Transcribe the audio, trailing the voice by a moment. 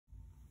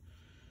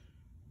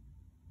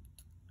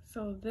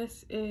So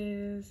this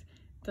is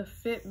the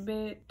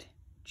Fitbit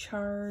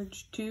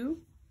Charge 2.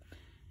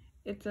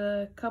 It's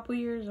a couple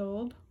years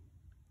old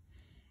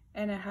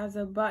and it has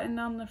a button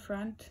on the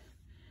front,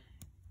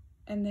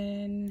 and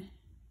then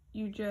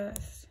you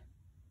just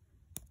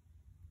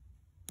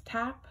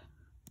tap,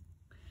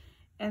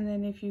 and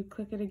then if you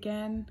click it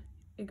again,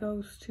 it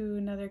goes to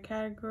another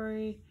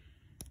category: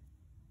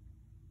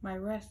 my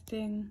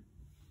resting,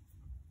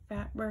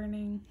 fat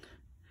burning.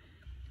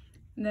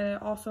 And then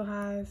it also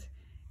has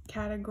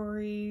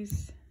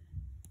categories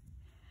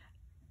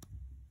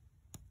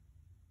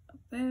of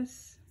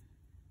this,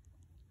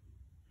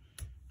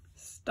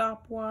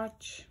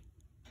 stopwatch.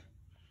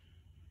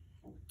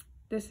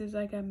 This is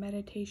like a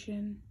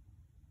meditation.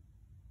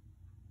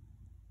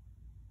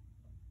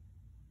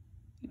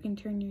 You can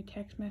turn your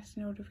text message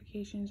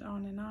notifications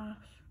on and off.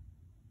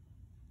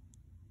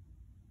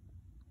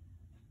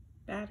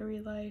 Battery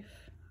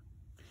life.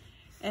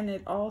 And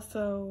it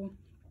also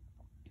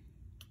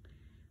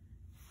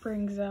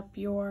brings up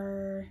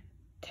your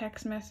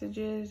text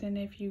messages and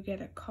if you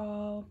get a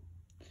call.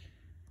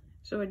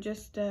 So it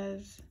just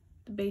does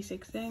the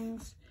basic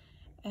things,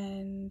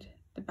 and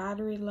the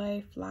battery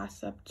life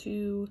lasts up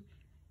to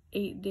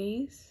 8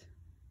 days.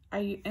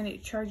 And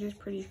it charges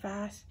pretty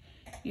fast.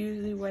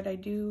 Usually what I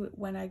do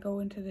when I go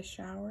into the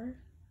shower,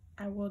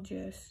 I will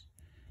just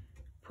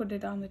put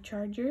it on the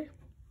charger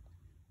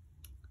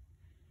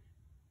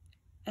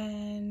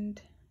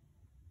and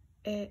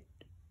it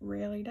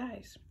rarely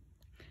dies.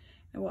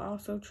 It will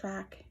also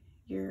track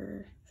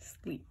your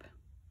sleep,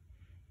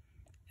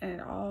 and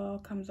it all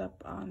comes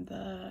up on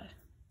the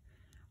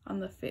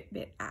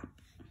Fitbit app.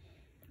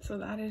 So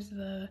that is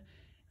the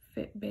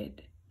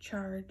Fitbit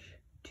Charge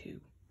 2.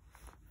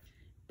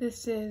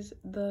 This is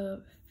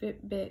the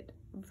Fitbit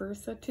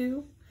Versa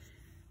 2.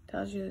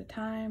 Tells you the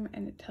time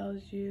and it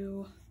tells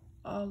you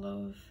all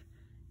of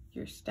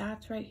your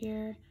stats right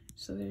here.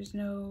 So there's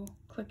no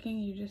clicking,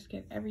 you just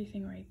get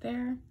everything right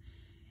there.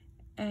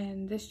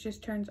 And this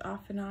just turns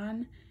off and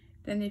on.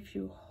 Then if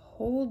you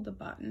hold the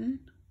button,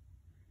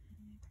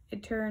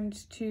 it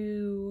turns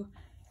to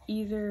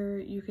either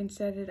you can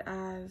set it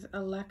as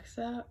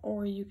Alexa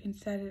or you can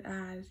set it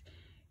as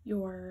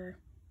your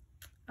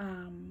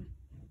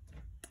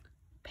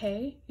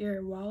pay,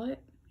 your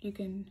wallet. You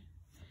can,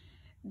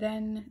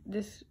 then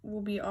this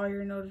will be all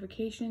your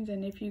notifications,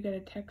 and if you get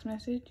a text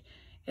message,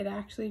 it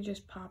actually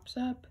just pops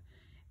up.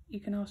 You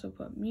can also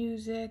put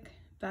music,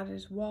 that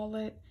is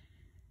wallet.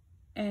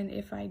 And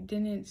if I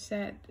didn't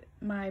set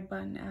my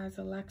button as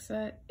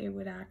Alexa, it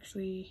would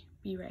actually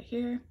be right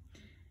here.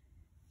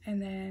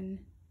 And then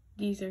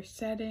these are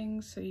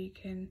settings, so you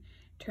can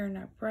turn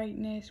up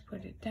brightness,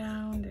 put it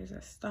down. There's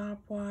a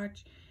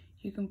stopwatch.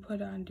 You can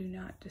put on do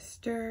not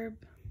disturb.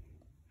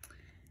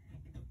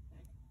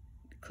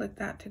 Click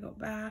that to go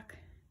back.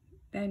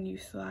 Then you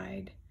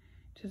slide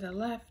to the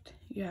left.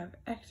 You have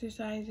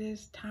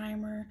exercises,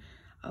 timer,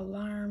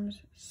 alarms,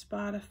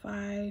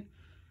 Spotify,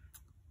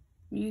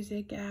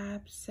 music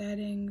apps,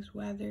 settings,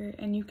 weather,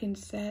 and you can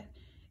set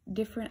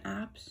different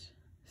apps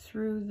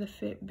through the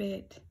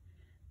Fitbit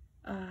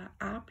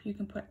app. You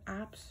can put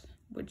apps,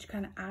 which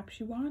kind of apps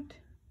you want.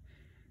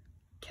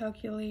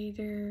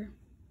 Calculator,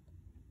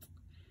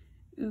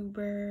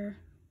 Uber.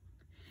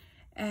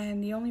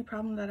 And the only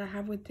problem that I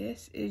have with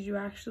this is you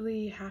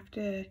actually have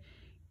to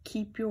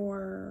keep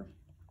your,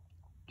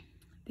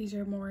 these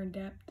are more in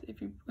depth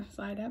if you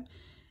slide up,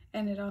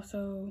 and it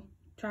also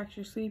tracks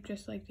your sleep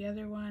just like the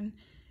other one.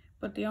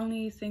 But the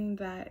only thing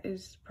that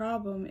is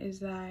problem is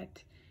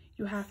that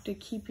you have to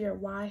keep your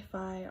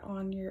Wi-Fi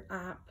on your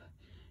app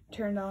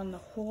turned on the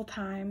whole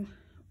time,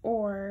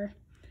 or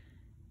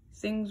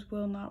things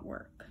will not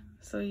work.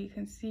 So you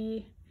can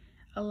see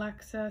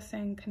Alexa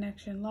saying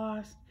connection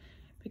lost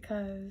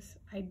because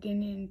I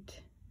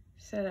didn't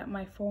set up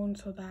my phone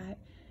so that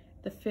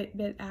the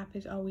Fitbit app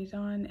is always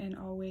on and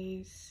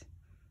always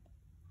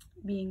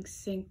being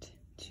synced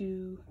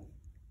to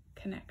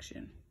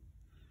connection.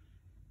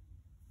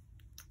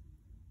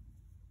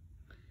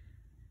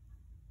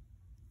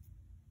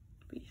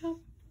 But yeah,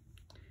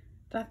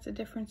 that's the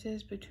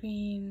differences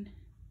between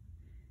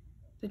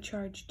the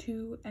Charge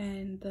 2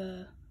 and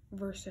the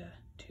Versa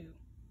 2.